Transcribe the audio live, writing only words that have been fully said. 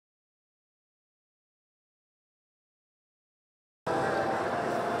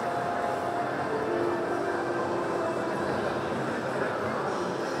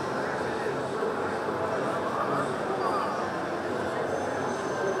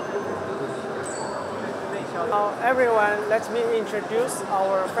Now everyone, let me introduce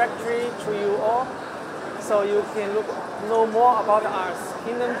our factory to you all so you can know more about us.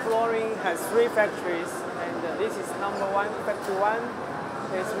 Kingdom Flooring has 3 factories, and this is number 1. Factory 1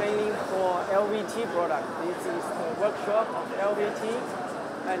 is mainly for LVT product. This is the workshop of LVT,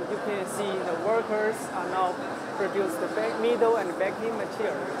 and you can see the workers are now produce the middle and backing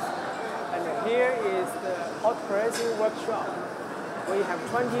materials. And here is the hot pressing workshop. We have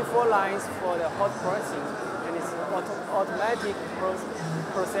 24 lines for the hot pressing, and it's automatic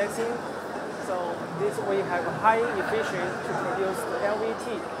processing. So this we have high efficiency to produce the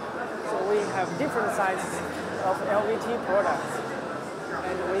LVT. So we have different sizes of LVT products,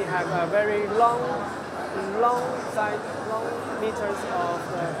 and we have a very long meters of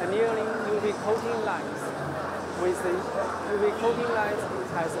annealing UV coating lines. With the UV coating lines, it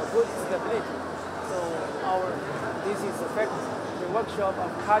has a good stability. So this is the workshop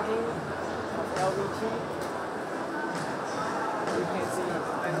of cutting of LVT. You can see,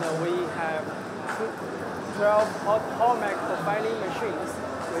 and we have 12 hallmark profiling machines.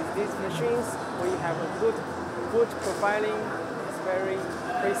 With these machines, we have a good profiling. It's very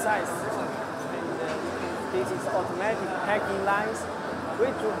precise. And this is automatic packing lines. We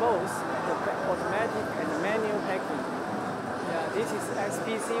do both the automatic and manual packing. This is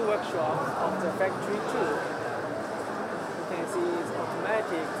SPC workshop of the factory 2. You can see it's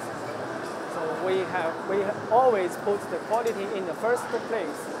automatic. So we always put the quality in the first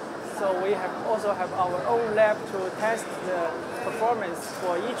place. So we also have our own lab to test the performance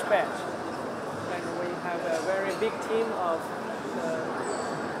for each batch. And we have a very big team of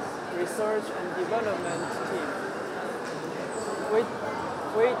research and development team. We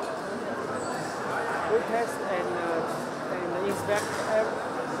test and inspect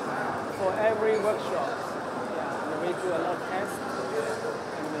for every workshop. We do a lot of tests.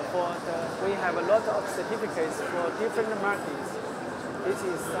 We have a lot of certificates for different markets. This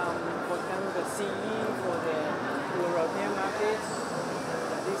is for example, the CE for the European market.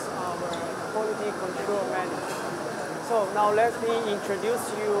 This is our quality control manager. So now let me introduce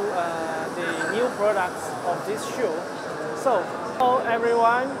you the new products of this show. So, hello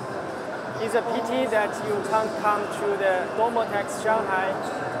everyone. It's a pity that you can't come to the Domotex Shanghai,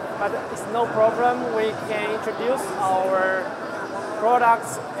 but it's no problem. We can introduce our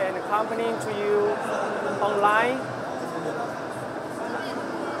products and company to you online.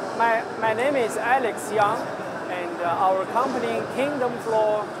 My name is Alex Yang, and our company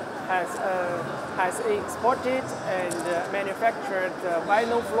Kingdomfloor has exported and manufactured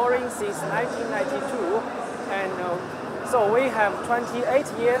vinyl flooring since 1992, and so we have 28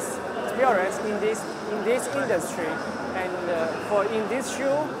 years experience in this industry. And in this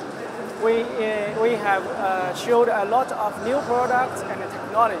show, we have showed a lot of new products and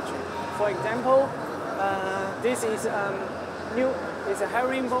technology. For example, this is new. It's a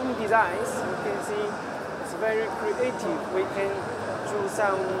herringbone designs. You can see it's very creative. We can do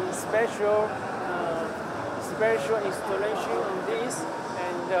some special installation on this.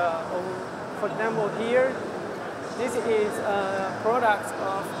 And for example, here, this is a product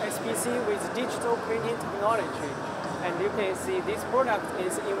of SPC with digital printing technology. And you can see this product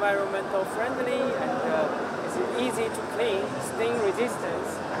is environmental friendly and it's easy to clean, stain resistance.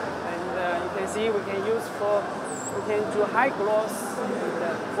 And you can see we can do high gloss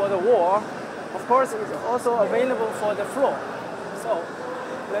for the wall. Of course, it's also available for the floor. So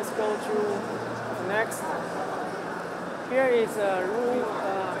let's go to the next. Here is a room,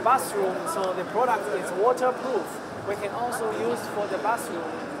 bathroom. So the product is waterproof. We can also use for the bathroom.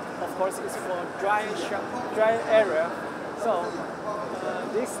 Of course, it's for dry area. So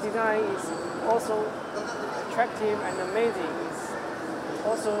this design is also attractive and amazing. It's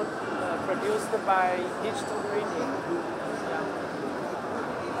also produced by digital printing.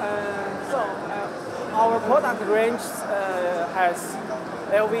 Our product range has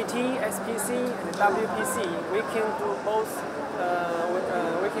LVT, SPC, and WPC. We can do both.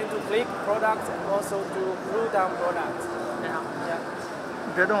 We can do click products and also do glue down products.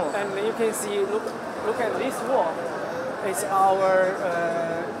 And you can see, look at this wall. It's our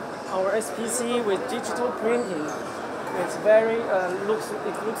SPC with digital printing. It's very it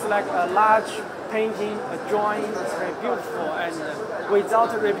looks like a large painting, a drawing. It's very beautiful and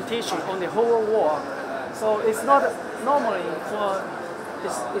without repetition on the whole wall. So it's not normally for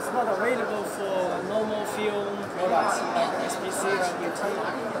it's not available for normal film products like SPC and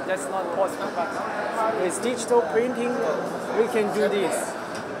UT. That's not possible. But with digital printing, we can do this.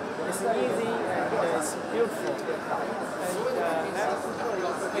 It's easy and it's beautiful. And next,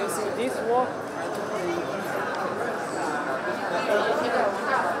 you can see this wall.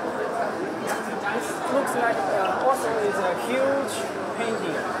 This looks like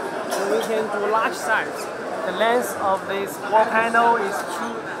do large size. The length of this wall panel is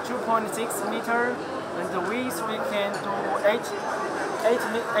 2.6 meter, and the width we can do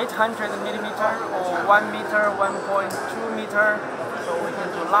 800 millimeter or 1 meter, 1.2 meter. So we can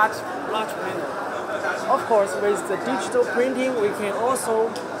do large panel. Of course, with the digital printing, we can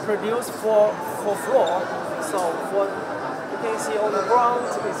also produce for floor. So you can see on the ground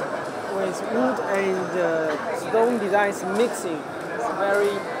is with wood and stone designs mixing. It's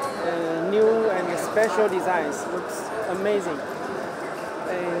very new and special designs. Looks amazing.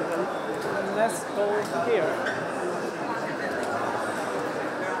 And let's go here.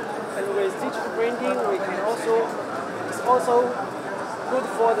 And with digital printing, we can it's also good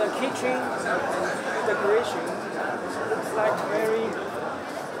for the kitchen decoration. Looks like very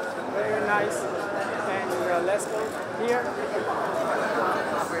nice. And let's go here.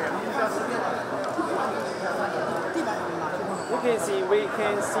 We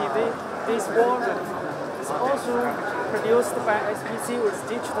can see this wall is also produced by SPC with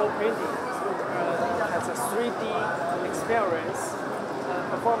digital printing. Has a 3D experience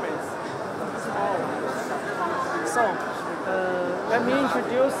performance. So let me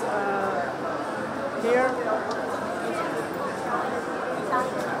introduce here.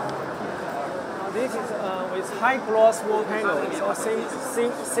 This is with high gloss wall panel. So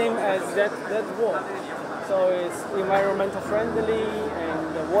same as that wall. So it's environmental friendly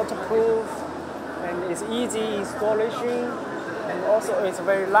and waterproof, and it's easy installation, and also it's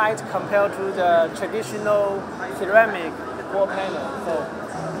very light compared to the traditional ceramic wall panel. So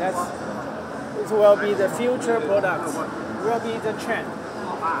it will be the future product, will be the trend.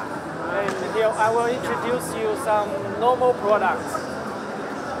 And here I will introduce you some normal products.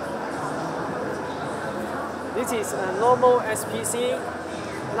 This is a normal SPC.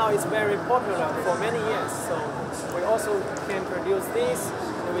 Now it's very popular for many years, so we also can produce this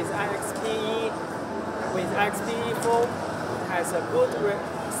with XPE. With XPE foam, has a good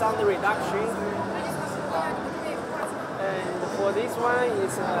sound reduction. And for this one,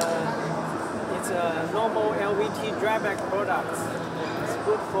 it's a normal LVT dryback product. It's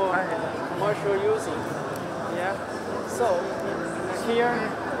good for commercial using. Yeah. So here,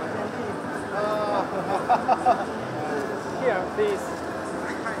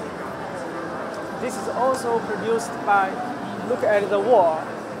 this is also produced by, look at the wall.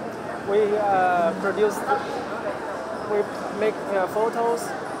 We make photos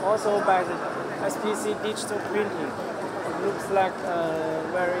also by the SPC digital printing. It looks like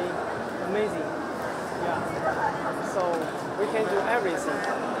very amazing. Yeah. So we can do everything.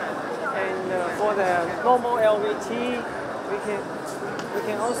 And for the normal LVT, we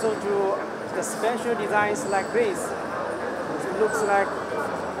can also do the special designs like this. It looks like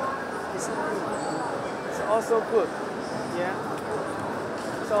it's also good. Yeah.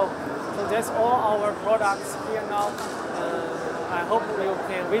 So that's all our products here now. I hope you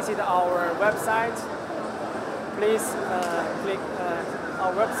can visit our website. Please click.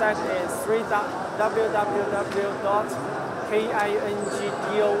 Our website is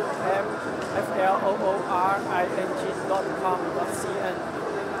www.kingdomflooring.com.cn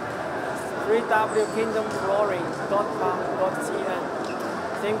www.kingdomflooring.com.cn.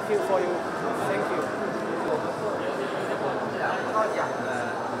 Thank you for you. Thank you.